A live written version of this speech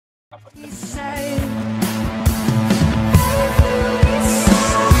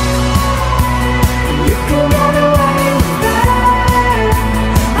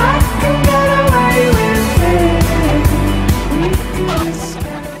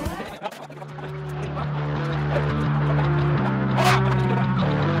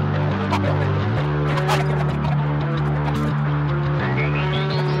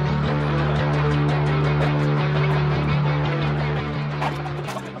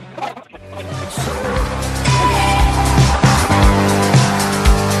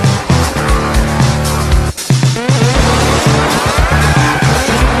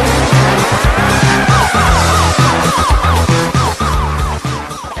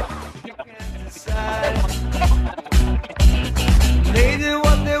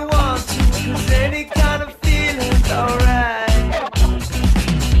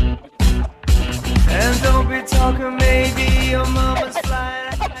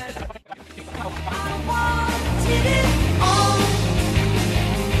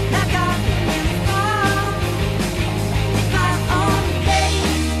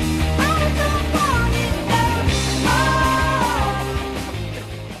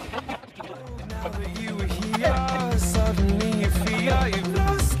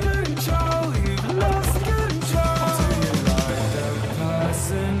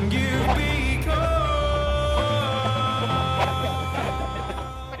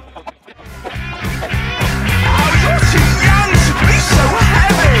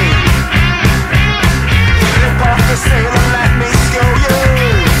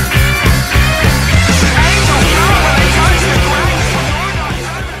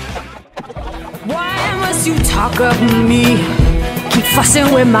Of me, keep fussing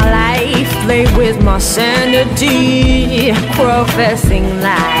with my life, play with my sanity, professing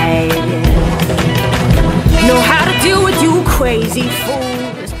lies. Know how to deal with you crazy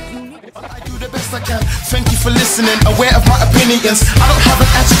fools. I do the best I can. Thank you for listening, aware of my opinions. I don't have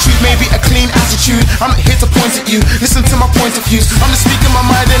an attitude, maybe a clean attitude. I'm not here to point at you, listen to my point of views. I'm just speaking my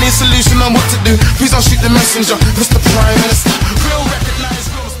mind, any solution on what to do. Please don't shoot the messenger, Mr. Prime Minister. Real recognize,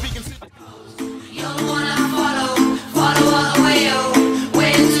 real speaking to You're the one I follow all the way, oh,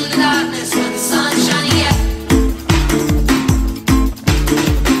 way into the darkness where the sun's shining, yeah.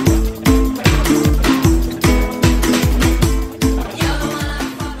 You're the one I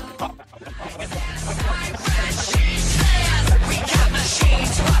follow. She says we got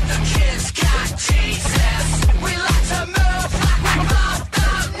machines, but the kids got Jesus. We like to move like we're off the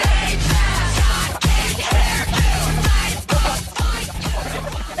neighbors. God can't hear you, Facebook,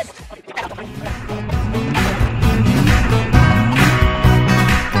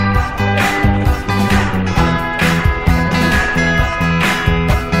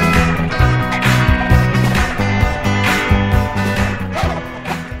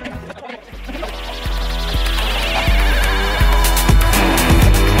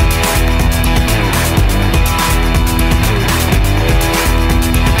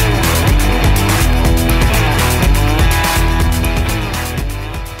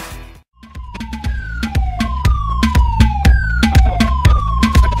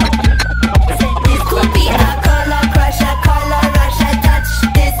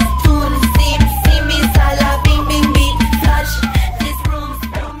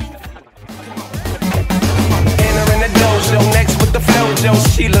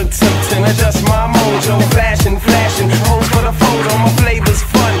 she look tempting, adjust my mojo. Flashing, pose for the photo, my flavor's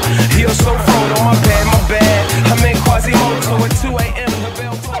fun. You're so photo, my bad. I'm in Quasimodo at 2 a.m. The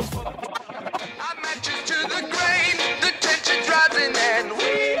bell tolls for the I matches to the grain, the tension's rising and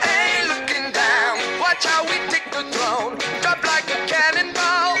we ain't looking down. Watch how we take the throne, drop like a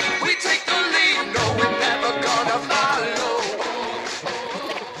cannonball. We take the lead, no, we're never gonna follow.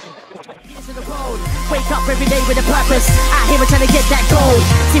 Wake up every day with a purpose. Out here we're trying to get that gold.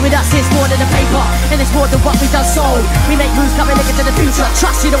 See, with us it's more than a paper, and it's more than what we done sold. We make moves coming into the future.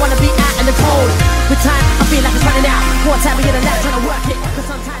 Trust, you don't wanna be out in the cold. With time, I feel like it's running out. More time we get a lap trying to work it, cause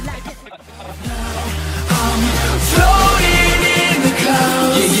sometimes like it. floating in the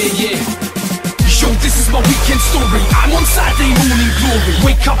clouds. Yeah. Yo, this is my weekend story. I'm on Saturday morning glory.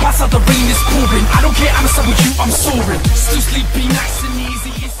 Wake up outside the rain is pouring. I don't care, I'm inside with you, I'm soaring. Still sleepy, nice and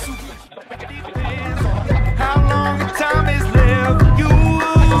easy. It's so good. How long the time is left for you?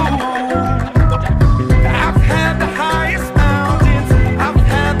 I've had the highest mountains, I've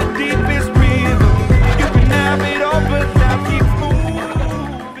had the deepest rhythm. You can have it all, but now keep moving.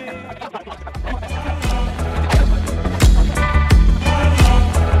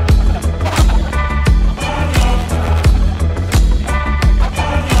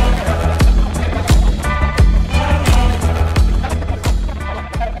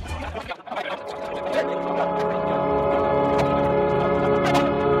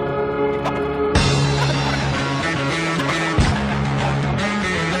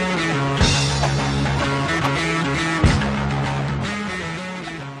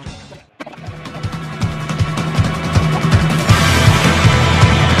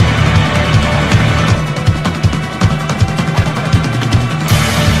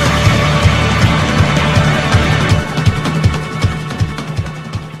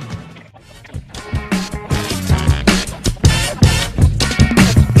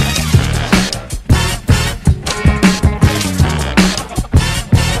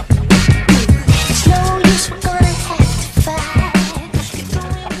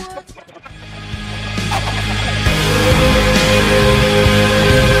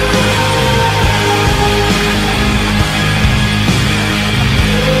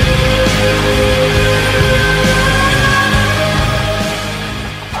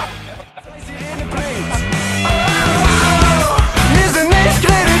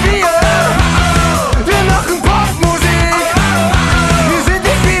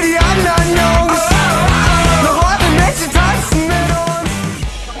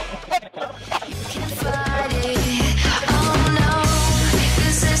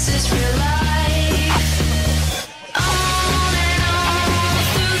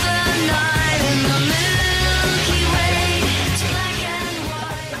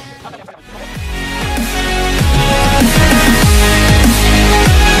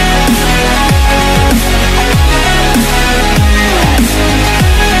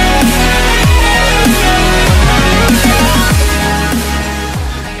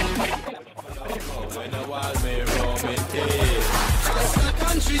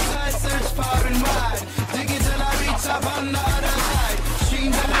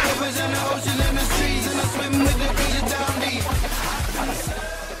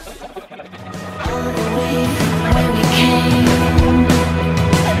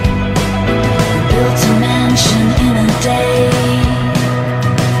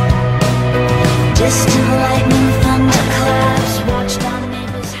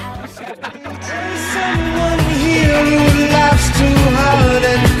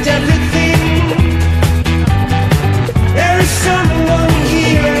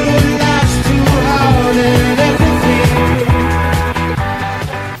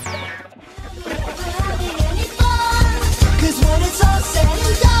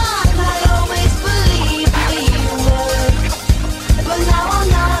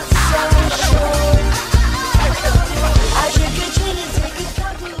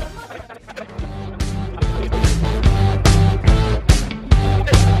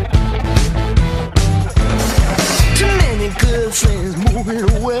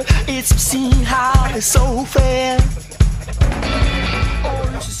 God is so fair.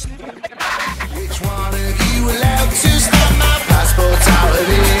 Which one of you allowed to stamp my passport out of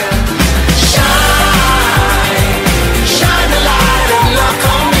here? Shine, shine a light and look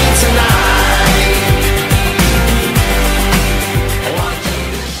on me tonight. I want you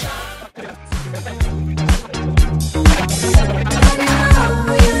to shine.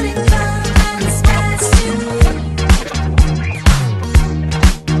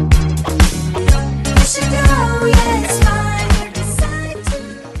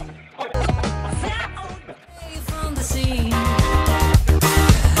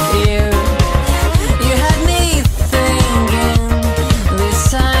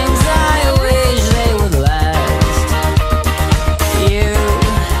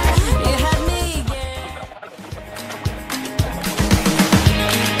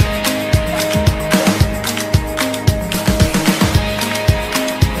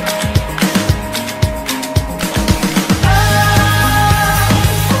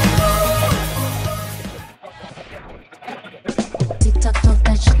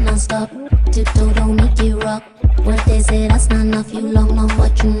 Non-stop, tiptoe don't make you rock. What they say that's not enough, you long know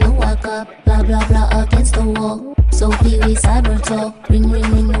what you know I got. Blah blah blah against the wall. So be we cyber talk. Ring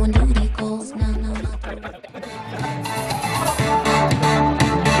ring ring, no one duty calls. Nah nah nah.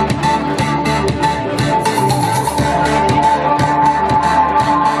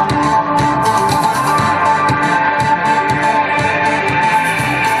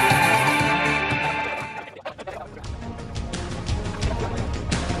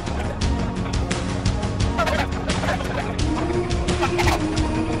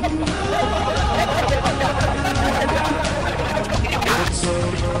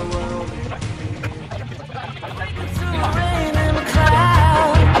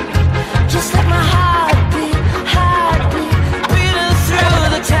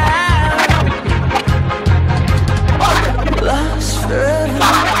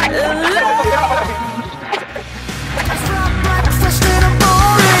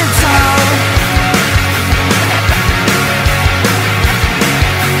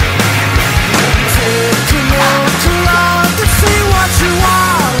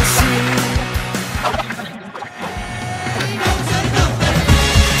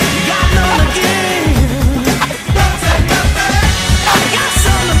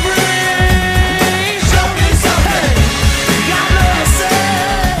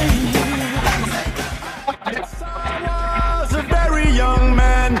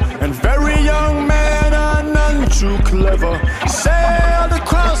 Too clever, sailed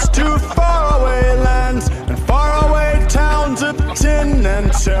across to faraway lands and faraway towns of tin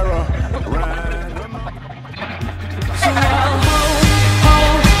and terror. Ran